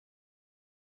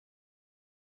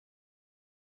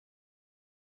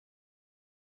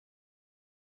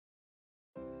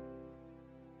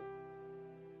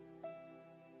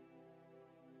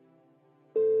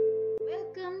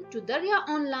to Darya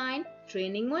Online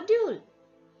training module.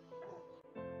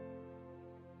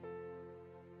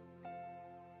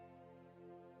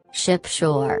 Ship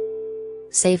shore.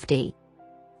 Safety.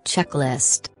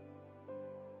 Checklist.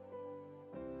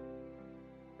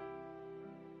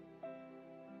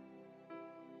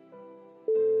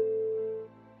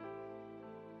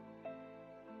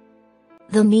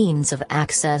 The means of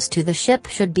access to the ship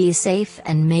should be safe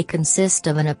and may consist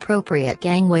of an appropriate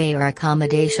gangway or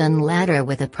accommodation ladder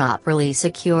with a properly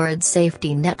secured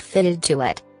safety net fitted to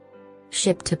it.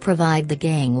 Ship to provide the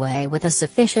gangway with a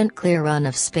sufficient clear run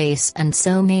of space and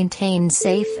so maintain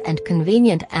safe and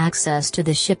convenient access to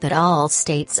the ship at all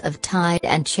states of tide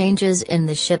and changes in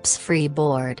the ship's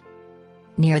freeboard.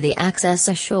 Near the access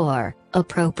ashore,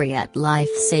 appropriate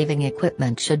life-saving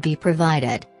equipment should be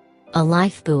provided. A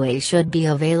life buoy should be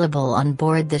available on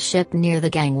board the ship near the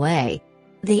gangway.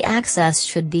 The access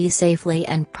should be safely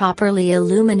and properly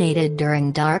illuminated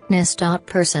during darkness.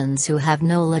 Persons who have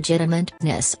no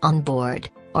legitimateness on board,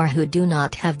 or who do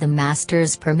not have the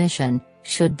master's permission,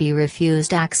 should be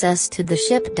refused access to the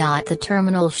ship. The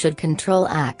terminal should control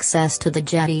access to the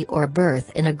jetty or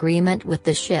berth in agreement with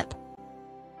the ship.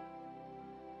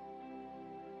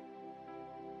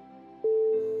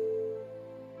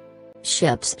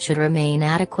 Ships should remain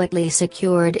adequately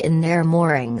secured in their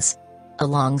moorings.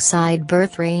 Alongside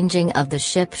berth ranging of the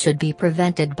ship should be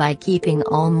prevented by keeping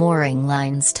all mooring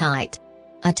lines tight.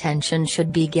 Attention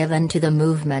should be given to the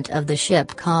movement of the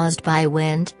ship caused by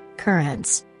wind,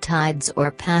 currents, tides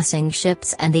or passing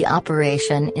ships and the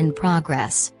operation in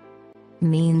progress.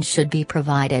 Means should be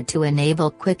provided to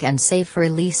enable quick and safe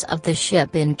release of the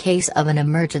ship in case of an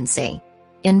emergency.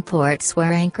 In ports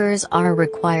where anchors are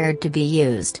required to be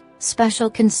used, special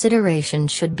consideration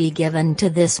should be given to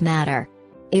this matter.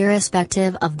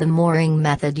 Irrespective of the mooring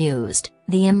method used,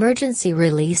 the emergency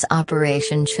release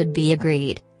operation should be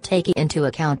agreed, taking into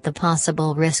account the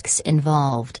possible risks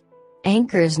involved.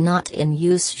 Anchors not in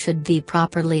use should be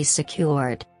properly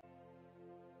secured.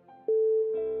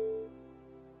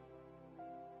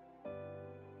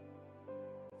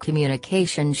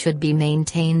 Communication should be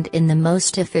maintained in the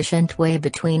most efficient way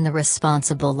between the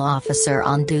responsible officer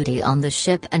on duty on the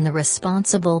ship and the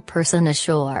responsible person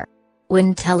ashore.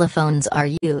 When telephones are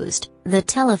used, the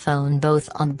telephone both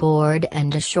on board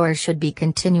and ashore should be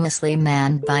continuously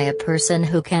manned by a person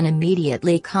who can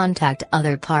immediately contact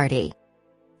other party.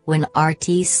 When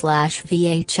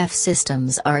RT/VHF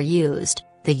systems are used,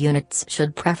 the units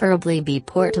should preferably be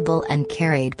portable and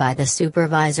carried by the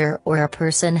supervisor or a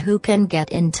person who can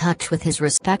get in touch with his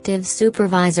respective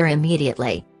supervisor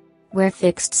immediately. Where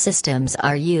fixed systems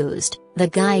are used, the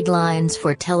guidelines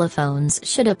for telephones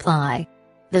should apply.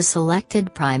 The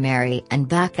selected primary and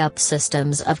backup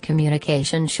systems of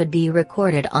communication should be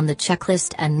recorded on the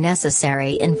checklist and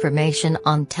necessary information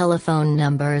on telephone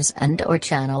numbers and/or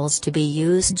channels to be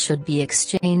used should be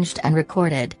exchanged and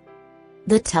recorded.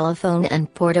 The telephone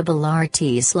and portable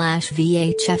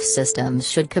RT/VHF systems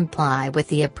should comply with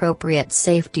the appropriate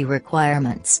safety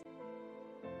requirements.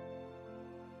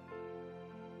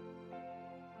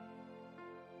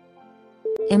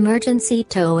 Emergency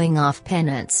towing off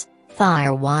pennants,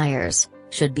 fire wires,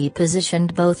 should be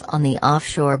positioned both on the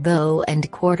offshore bow and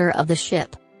quarter of the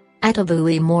ship. At a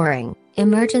buoy mooring,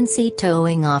 emergency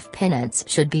towing off pennants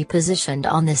should be positioned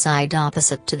on the side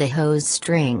opposite to the hose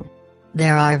string.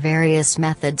 There are various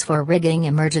methods for rigging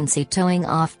emergency towing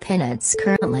off pennants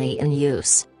currently in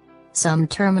use. Some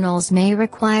terminals may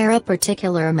require a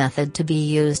particular method to be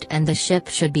used and the ship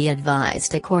should be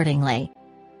advised accordingly.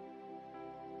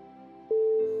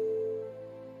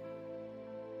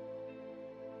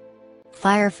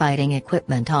 Firefighting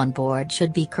equipment on board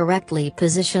should be correctly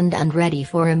positioned and ready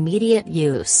for immediate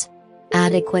use.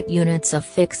 Adequate units of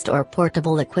fixed or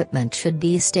portable equipment should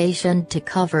be stationed to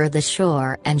cover the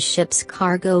shore and ship's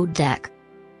cargo deck.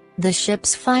 The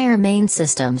ship's fire main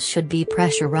systems should be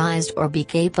pressurized or be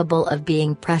capable of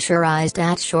being pressurized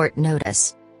at short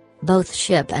notice. Both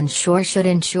ship and shore should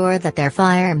ensure that their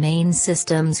fire main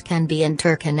systems can be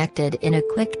interconnected in a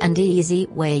quick and easy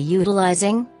way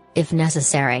utilizing, if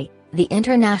necessary, the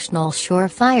International Shore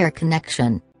Fire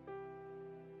Connection.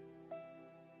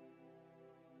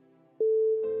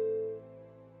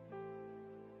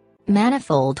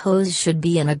 Manifold hose should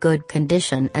be in a good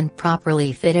condition and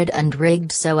properly fitted and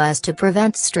rigged so as to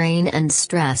prevent strain and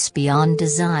stress beyond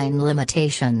design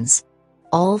limitations.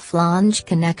 All flange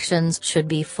connections should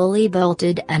be fully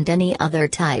bolted and any other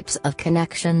types of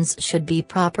connections should be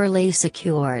properly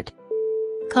secured.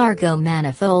 Cargo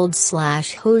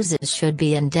manifolds/hoses should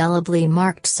be indelibly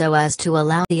marked so as to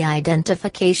allow the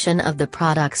identification of the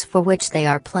products for which they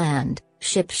are planned,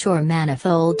 Ship shore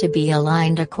manifold to be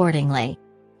aligned accordingly.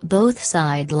 Both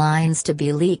side lines to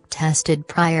be leak tested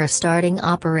prior starting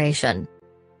operation.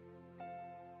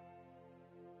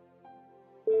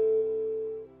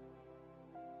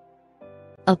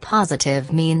 A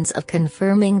positive means of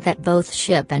confirming that both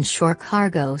ship and shore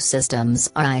cargo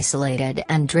systems are isolated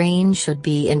and drain should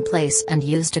be in place and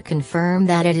used to confirm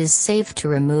that it is safe to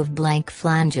remove blank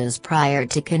flanges prior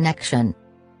to connection.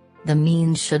 The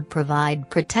means should provide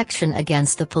protection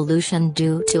against the pollution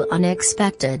due to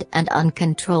unexpected and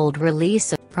uncontrolled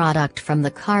release of product from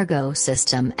the cargo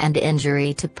system and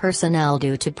injury to personnel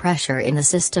due to pressure in the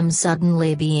system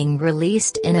suddenly being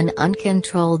released in an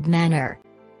uncontrolled manner.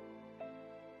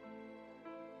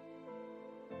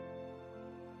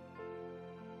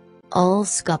 All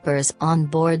scuppers on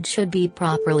board should be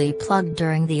properly plugged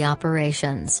during the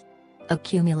operations.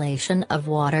 Accumulation of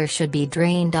water should be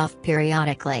drained off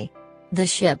periodically. The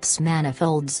ship's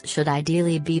manifolds should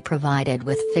ideally be provided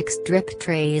with fixed drip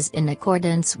trays in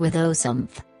accordance with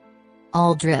OSIMF.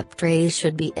 All drip trays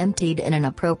should be emptied in an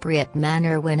appropriate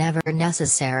manner whenever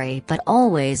necessary, but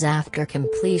always after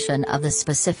completion of the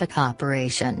specific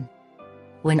operation.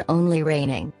 When only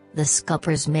raining, the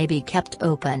scuppers may be kept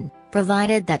open,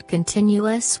 provided that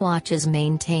continuous watch is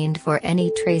maintained for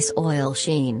any trace oil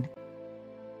sheen.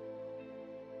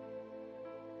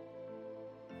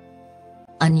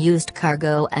 Unused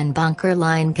cargo and bunker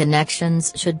line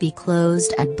connections should be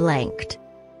closed and blanked.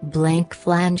 Blank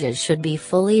flanges should be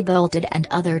fully bolted and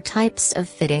other types of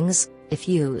fittings, if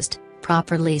used,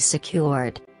 properly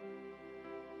secured.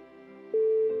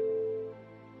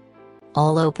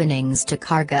 All openings to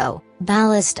cargo,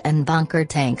 ballast and bunker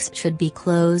tanks should be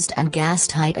closed and gas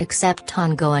tight except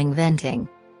ongoing venting.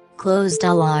 Closed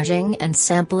allaging and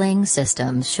sampling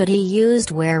systems should be used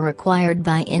where required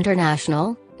by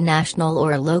international, national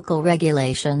or local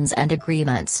regulations and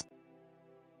agreements.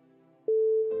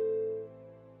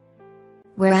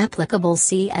 Where applicable,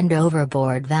 sea and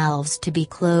overboard valves to be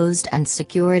closed and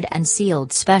secured and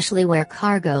sealed, especially where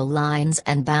cargo lines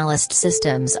and ballast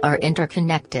systems are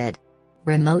interconnected.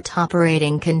 Remote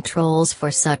operating controls for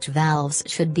such valves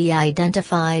should be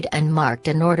identified and marked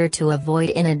in order to avoid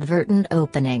inadvertent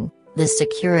opening. The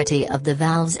security of the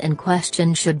valves in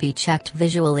question should be checked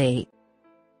visually.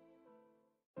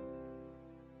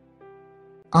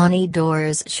 AWNI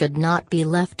doors should not be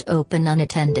left open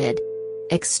unattended.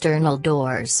 External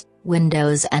doors,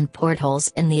 windows and portholes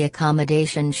in the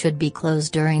accommodation should be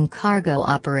closed during cargo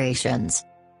operations.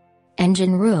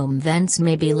 Engine room vents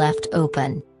may be left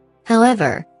open.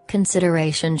 However,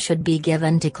 consideration should be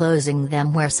given to closing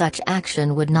them where such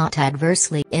action would not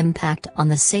adversely impact on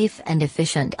the safe and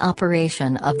efficient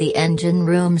operation of the engine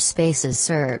room spaces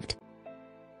served.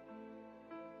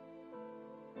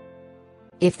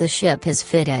 If the ship is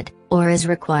fitted, or is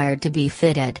required to be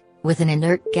fitted, with an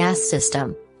inert gas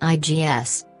system,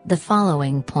 IGS, the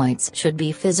following points should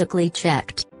be physically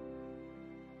checked.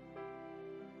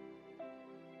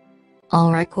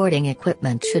 All recording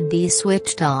equipment should be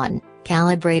switched on,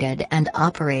 calibrated and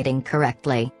operating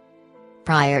correctly.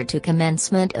 Prior to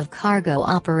commencement of cargo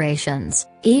operations,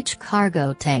 each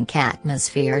cargo tank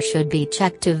atmosphere should be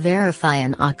checked to verify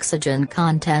an oxygen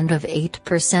content of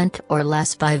 8% or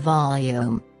less by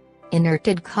volume.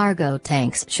 Inerted cargo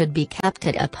tanks should be kept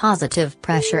at a positive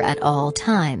pressure at all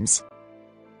times.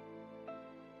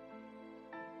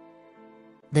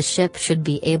 The ship should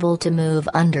be able to move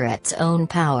under its own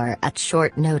power at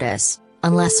short notice,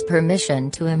 unless permission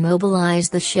to immobilize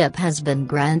the ship has been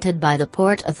granted by the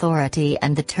port authority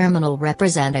and the terminal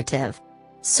representative.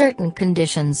 Certain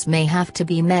conditions may have to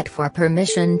be met for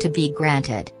permission to be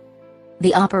granted.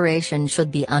 The operation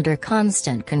should be under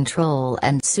constant control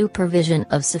and supervision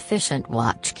of sufficient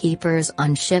watchkeepers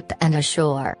on ship and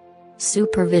ashore.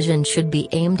 Supervision should be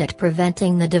aimed at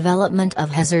preventing the development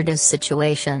of hazardous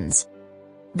situations.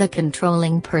 The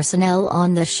controlling personnel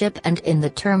on the ship and in the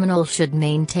terminal should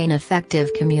maintain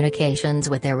effective communications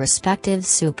with their respective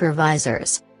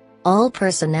supervisors. All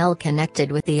personnel connected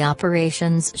with the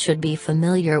operations should be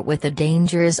familiar with the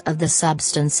dangers of the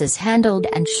substances handled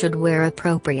and should wear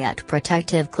appropriate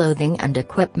protective clothing and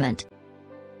equipment.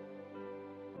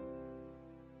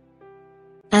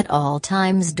 At all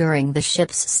times during the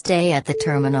ship's stay at the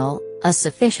terminal, a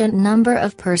sufficient number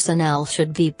of personnel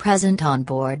should be present on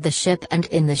board the ship and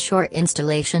in the shore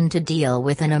installation to deal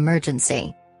with an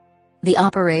emergency. The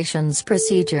operations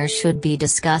procedure should be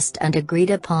discussed and agreed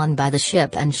upon by the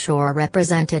ship and shore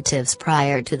representatives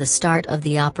prior to the start of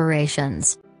the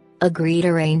operations. Agreed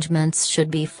arrangements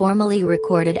should be formally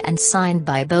recorded and signed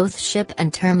by both ship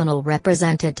and terminal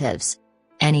representatives.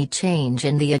 Any change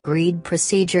in the agreed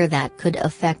procedure that could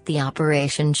affect the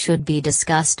operation should be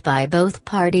discussed by both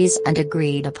parties and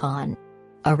agreed upon.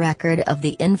 A record of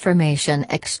the information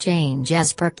exchange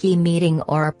as per key meeting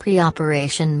or a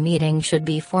pre-operation meeting should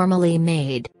be formally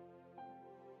made.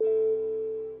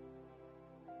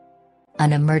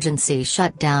 An emergency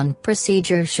shutdown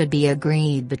procedure should be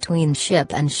agreed between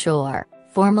ship and shore,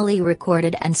 formally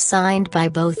recorded and signed by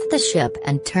both the ship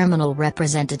and terminal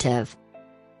representative.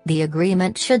 The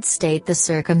agreement should state the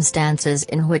circumstances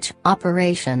in which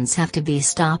operations have to be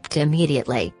stopped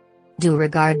immediately. Due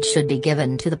regard should be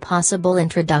given to the possible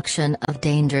introduction of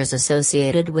dangers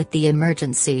associated with the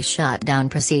emergency shutdown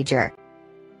procedure.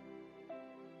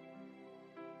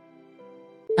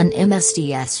 An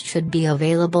MSDS should be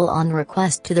available on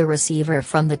request to the receiver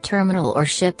from the terminal or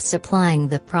ship supplying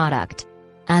the product.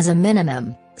 As a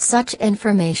minimum, such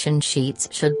information sheets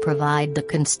should provide the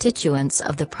constituents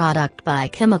of the product by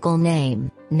chemical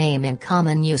name, name in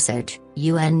common usage,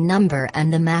 UN number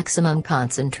and the maximum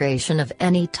concentration of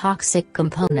any toxic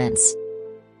components.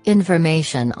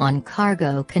 Information on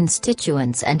cargo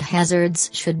constituents and hazards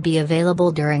should be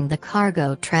available during the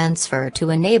cargo transfer to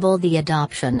enable the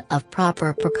adoption of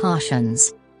proper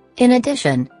precautions. In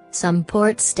addition, some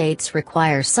port states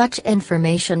require such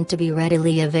information to be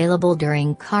readily available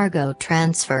during cargo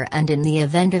transfer and in the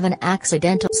event of an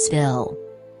accidental spill.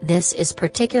 This is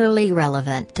particularly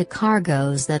relevant to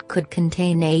cargoes that could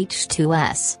contain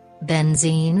H2S,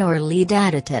 benzene or lead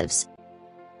additives.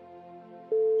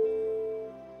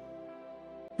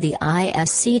 The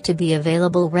ISC to be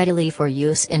available readily for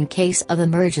use in case of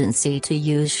emergency to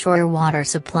use shore water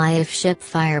supply if ship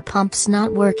fire pumps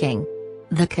not working.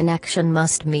 The connection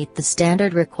must meet the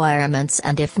standard requirements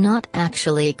and if not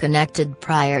actually connected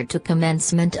prior to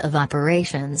commencement of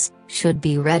operations, should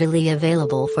be readily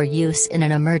available for use in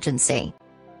an emergency.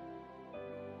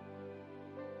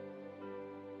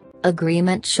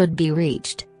 Agreement should be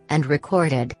reached, and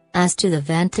recorded, as to the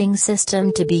venting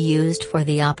system to be used for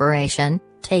the operation,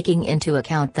 taking into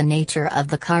account the nature of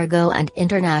the cargo and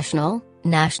international,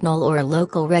 national or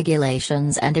local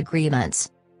regulations and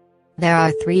agreements. There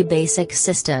are 3 basic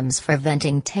systems for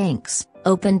venting tanks: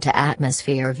 open to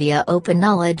atmosphere via open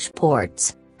knowledge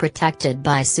ports, protected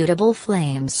by suitable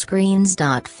flame screens.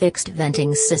 Fixed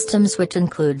venting systems, which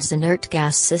includes inert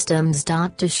gas systems.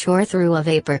 To shore through a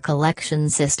vapor collection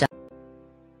system.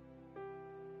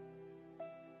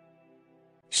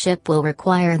 Ship will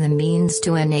require the means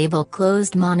to enable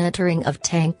closed monitoring of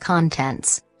tank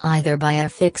contents, either by a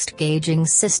fixed gauging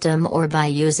system or by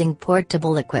using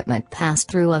portable equipment passed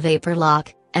through a vapor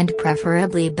lock, and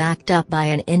preferably backed up by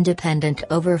an independent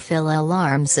overfill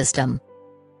alarm system.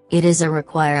 It is a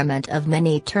requirement of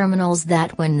many terminals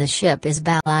that when the ship is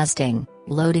ballasting,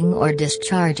 loading or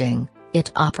discharging,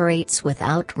 it operates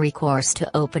without recourse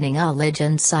to opening ullage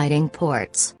and siding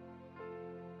ports.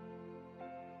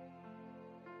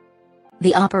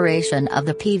 The operation of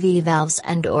the PV valves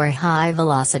and/or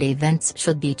high-velocity vents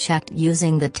should be checked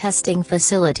using the testing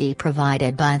facility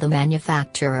provided by the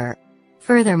manufacturer.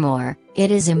 Furthermore, it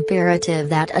is imperative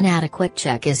that an adequate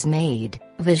check is made,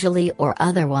 visually or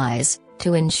otherwise,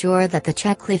 to ensure that the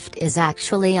checklift is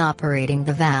actually operating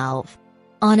the valve.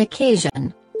 On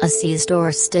occasion, a seized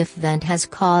or stiff vent has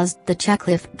caused the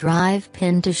checklift drive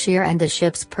pin to shear and the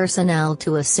ship's personnel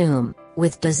to assume,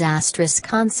 with disastrous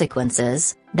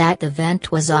consequences, that the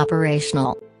vent was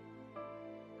operational.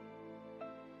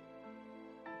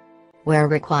 Where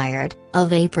required, a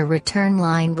vapor return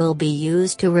line will be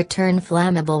used to return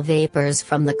flammable vapors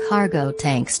from the cargo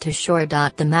tanks to shore.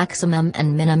 The maximum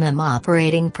and minimum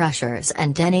operating pressures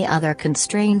and any other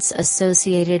constraints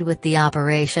associated with the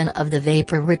operation of the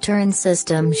vapor return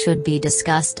system should be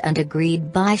discussed and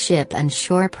agreed by ship and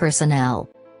shore personnel.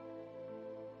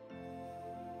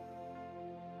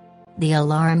 The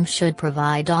alarm should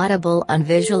provide audible and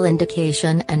visual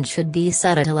indication and should be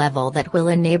set at a level that will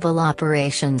enable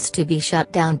operations to be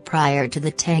shut down prior to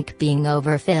the tank being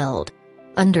overfilled.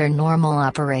 Under normal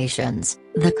operations,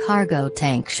 the cargo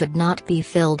tank should not be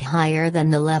filled higher than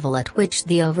the level at which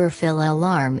the overfill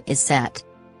alarm is set.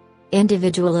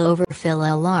 Individual overfill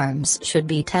alarms should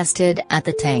be tested at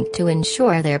the tank to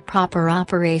ensure their proper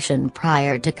operation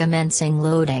prior to commencing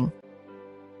loading.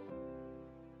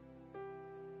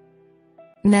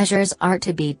 Measures are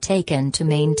to be taken to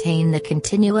maintain the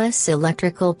continuous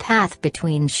electrical path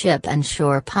between ship and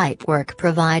shore pipework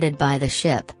provided by the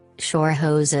ship, shore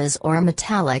hoses or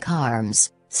metallic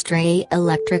arms, stray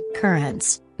electric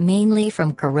currents, mainly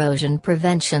from corrosion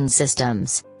prevention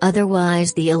systems,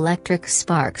 otherwise the electric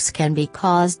sparks can be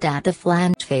caused at the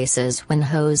flange faces when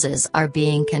hoses are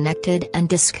being connected and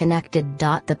disconnected.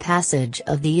 The passage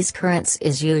of these currents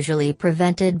is usually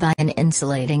prevented by an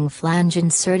insulating flange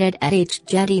inserted at each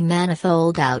jetty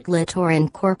manifold outlet or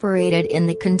incorporated in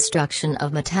the construction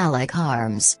of metallic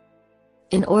arms.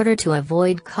 In order to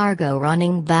avoid cargo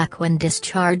running back when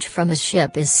discharge from a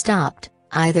ship is stopped,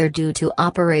 either due to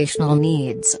operational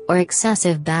needs or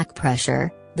excessive back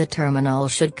pressure, the terminal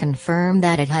should confirm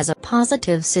that it has a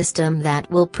positive system that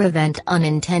will prevent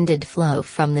unintended flow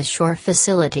from the shore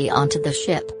facility onto the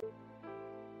ship.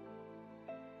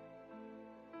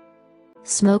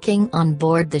 Smoking on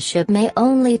board the ship may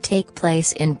only take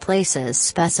place in places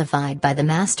specified by the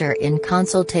master in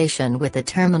consultation with the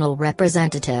terminal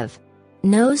representative.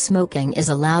 No smoking is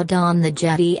allowed on the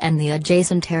jetty and the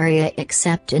adjacent area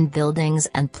except in buildings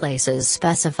and places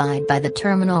specified by the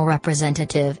terminal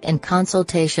representative in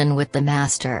consultation with the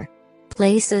master.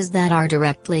 Places that are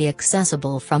directly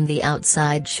accessible from the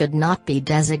outside should not be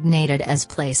designated as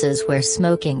places where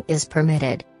smoking is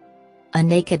permitted. A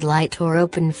naked light or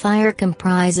open fire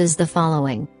comprises the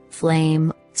following: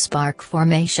 flame, spark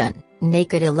formation,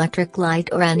 naked electric light,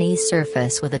 or any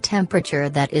surface with a temperature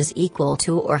that is equal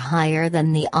to or higher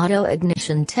than the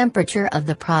auto-ignition temperature of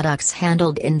the products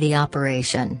handled in the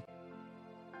operation.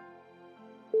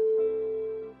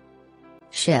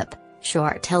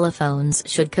 Shore telephones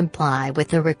should comply with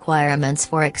the requirements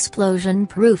for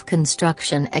explosion-proof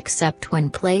construction except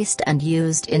when placed and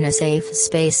used in a safe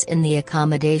space in the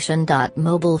accommodation.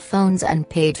 Mobile phones and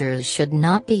pagers should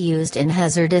not be used in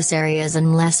hazardous areas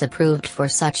unless approved for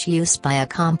such use by a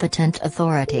competent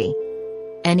authority.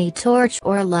 Any torch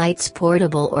or lights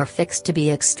portable or fixed to be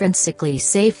extrinsically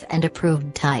safe and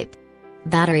approved type.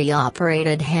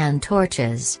 Battery-operated hand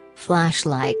torches,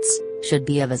 flashlights, should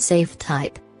be of a safe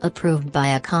type, approved by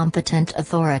a competent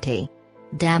authority.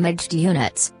 Damaged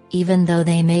units, even though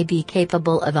they may be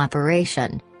capable of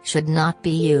operation, should not be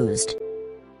used.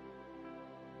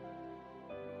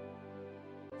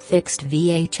 Fixed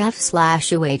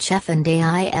VHF/UHF and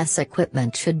AIS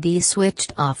equipment should be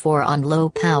switched off or on low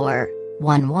power,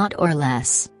 1 watt or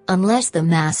less, unless the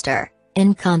master,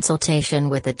 in consultation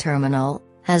with the terminal,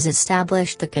 has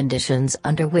established the conditions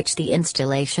under which the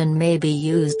installation may be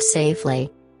used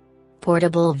safely.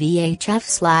 Portable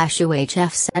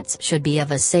VHF/UHF sets should be of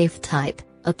a safe type,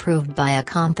 approved by a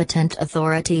competent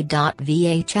authority.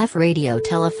 VHF radio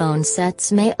telephone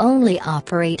sets may only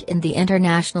operate in the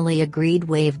internationally agreed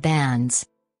wave bands.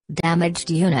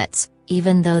 Damaged units,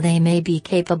 even though they may be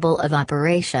capable of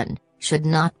operation, should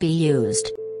not be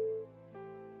used.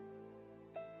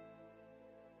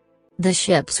 The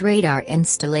ship's radar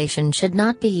installation should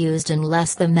not be used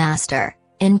unless the master,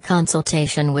 in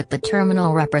consultation with the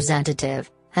terminal representative,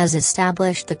 has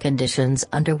established the conditions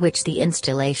under which the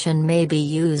installation may be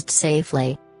used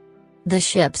safely. The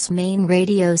ship's main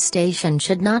radio station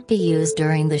should not be used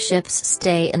during the ship's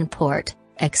stay in port,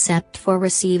 except for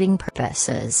receiving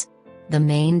purposes. The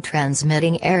main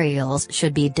transmitting aerials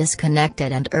should be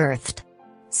disconnected and earthed.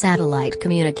 Satellite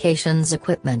communications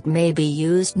equipment may be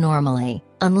used normally,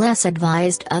 unless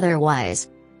advised otherwise.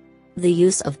 The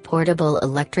use of portable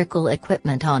electrical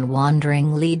equipment on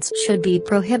wandering leads should be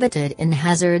prohibited in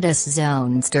hazardous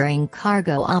zones during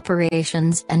cargo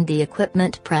operations and the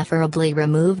equipment preferably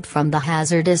removed from the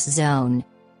hazardous zone.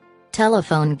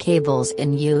 Telephone cables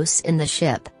in use in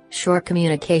the shore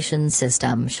communication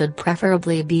system should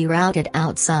preferably be routed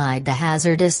outside the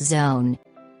hazardous zone.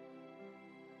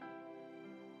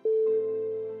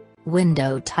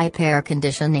 Window-type air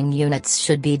conditioning units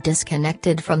should be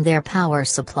disconnected from their power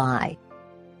supply.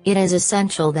 It is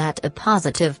essential that a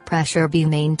positive pressure be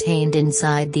maintained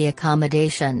inside the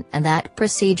accommodation and that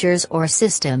procedures or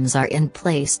systems are in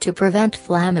place to prevent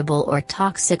flammable or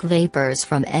toxic vapors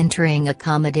from entering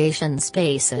accommodation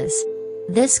spaces.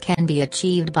 This can be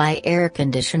achieved by air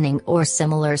conditioning or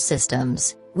similar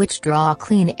systems, which draw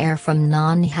clean air from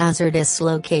non-hazardous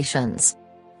locations.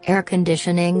 Air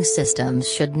conditioning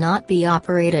systems should not be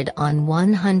operated on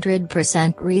 100%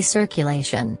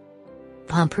 recirculation.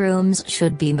 Pump rooms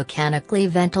should be mechanically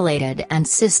ventilated and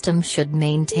systems should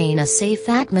maintain a safe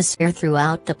atmosphere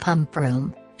throughout the pump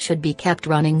room, should be kept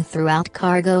running throughout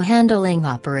cargo handling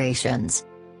operations.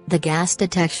 The gas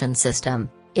detection system,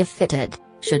 if fitted,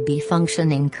 should be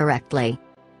functioning correctly.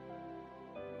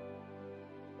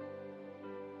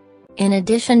 In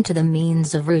addition to the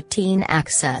means of routine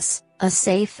access, a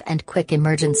safe and quick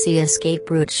emergency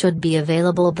escape route should be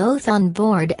available both on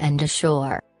board and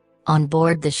ashore. On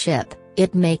board the ship,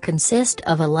 it may consist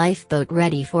of a lifeboat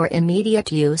ready for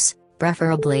immediate use,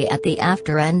 preferably at the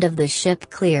after end of the ship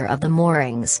clear of the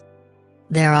moorings.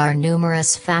 There are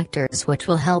numerous factors which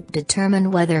will help determine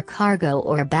whether cargo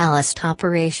or ballast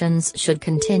operations should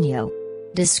continue.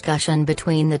 Discussion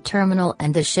between the terminal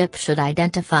and the ship should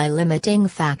identify limiting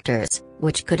factors,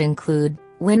 which could include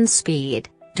wind speed,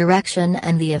 direction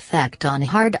and the effect on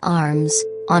hard arms,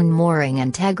 on mooring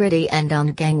integrity and on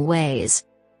gangways.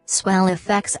 Swell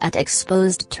effects at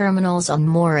exposed terminals on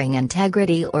mooring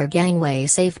integrity or gangway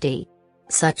safety.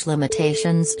 Such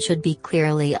limitations should be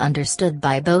clearly understood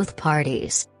by both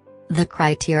parties. The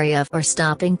criteria for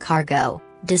stopping cargo,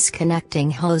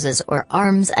 disconnecting hoses or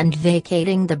arms and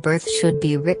vacating the berth should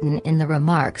be written in the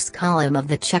remarks column of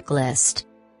the checklist.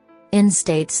 In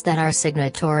states that are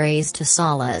signatories to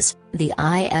SOLAS, the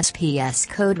ISPS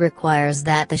code requires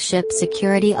that the ship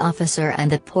security officer and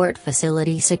the port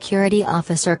facility security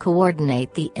officer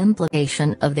coordinate the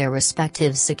implementation of their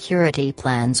respective security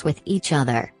plans with each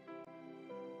other.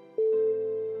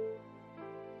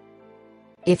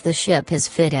 If the ship is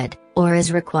fitted, or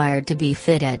is required to be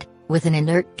fitted, with an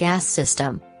inert gas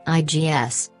system,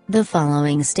 IGS, the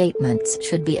following statements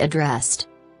should be addressed.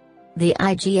 The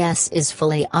IGS is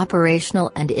fully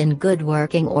operational and in good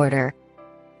working order.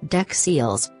 Deck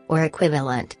seals, or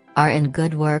equivalent, are in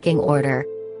good working order.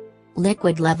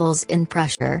 Liquid levels in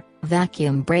pressure,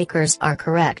 vacuum breakers are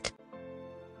correct.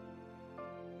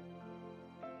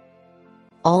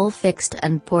 All fixed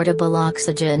and portable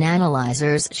oxygen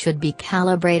analyzers should be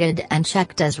calibrated and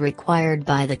checked as required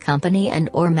by the company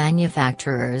and/or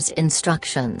manufacturer's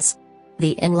instructions.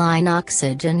 The inline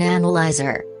oxygen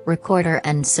analyzer, recorder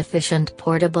and sufficient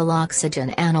portable oxygen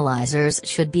analyzers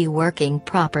should be working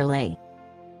properly.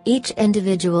 Each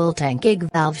individual tankage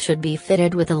valve should be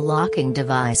fitted with a locking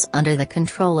device under the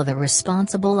control of a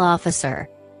responsible officer.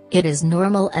 It is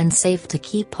normal and safe to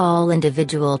keep all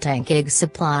individual tankage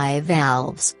supply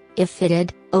valves, if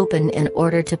fitted, open in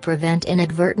order to prevent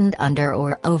inadvertent under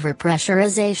or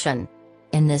overpressurization.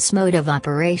 In this mode of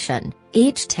operation,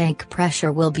 each tank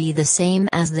pressure will be the same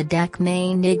as the deck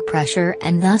main ig pressure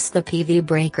and thus the PV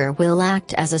breaker will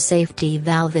act as a safety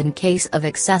valve in case of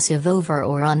excessive over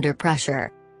or under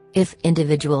pressure. If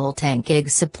individual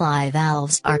tankage supply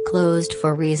valves are closed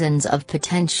for reasons of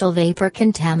potential vapor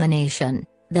contamination,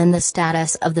 then the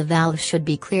status of the valve should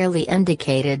be clearly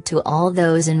indicated to all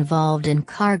those involved in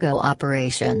cargo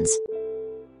operations.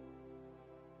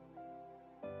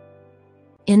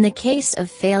 In the case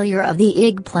of failure of the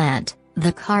IG plant,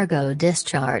 the cargo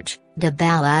discharge,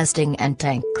 deballasting and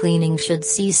tank cleaning should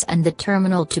cease and the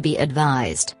terminal to be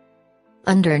advised.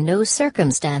 Under no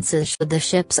circumstances should the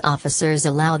ship's officers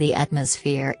allow the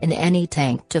atmosphere in any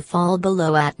tank to fall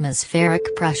below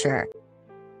atmospheric pressure.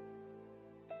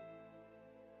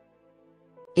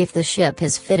 If the ship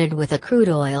is fitted with a crude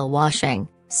oil washing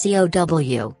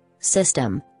 (COW)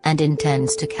 system, and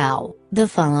intends to cow, the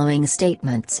following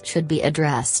statements should be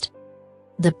addressed.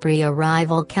 The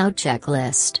pre-arrival cow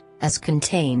checklist, as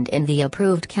contained in the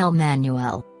approved cow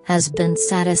manual, has been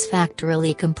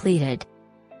satisfactorily completed.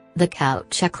 The cow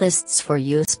checklists for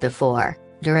use before,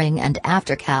 during and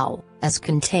after cow, as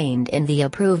contained in the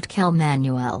approved cow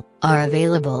manual, are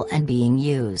available and being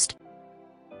used.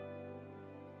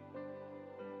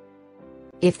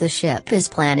 If the ship is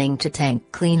planning to tank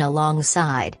clean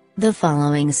alongside, the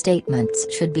following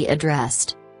statements should be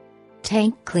addressed.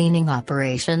 Tank cleaning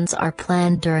operations are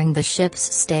planned during the ship's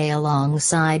stay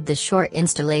alongside the shore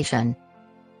installation.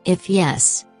 If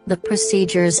yes, the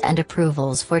procedures and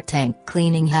approvals for tank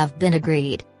cleaning have been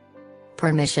agreed.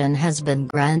 Permission has been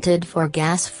granted for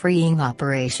gas-freeing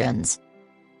operations.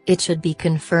 It should be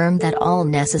confirmed that all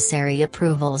necessary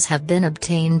approvals have been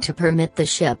obtained to permit the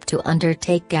ship to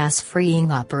undertake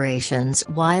gas-freeing operations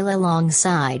while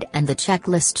alongside and the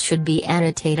checklist should be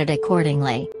annotated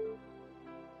accordingly.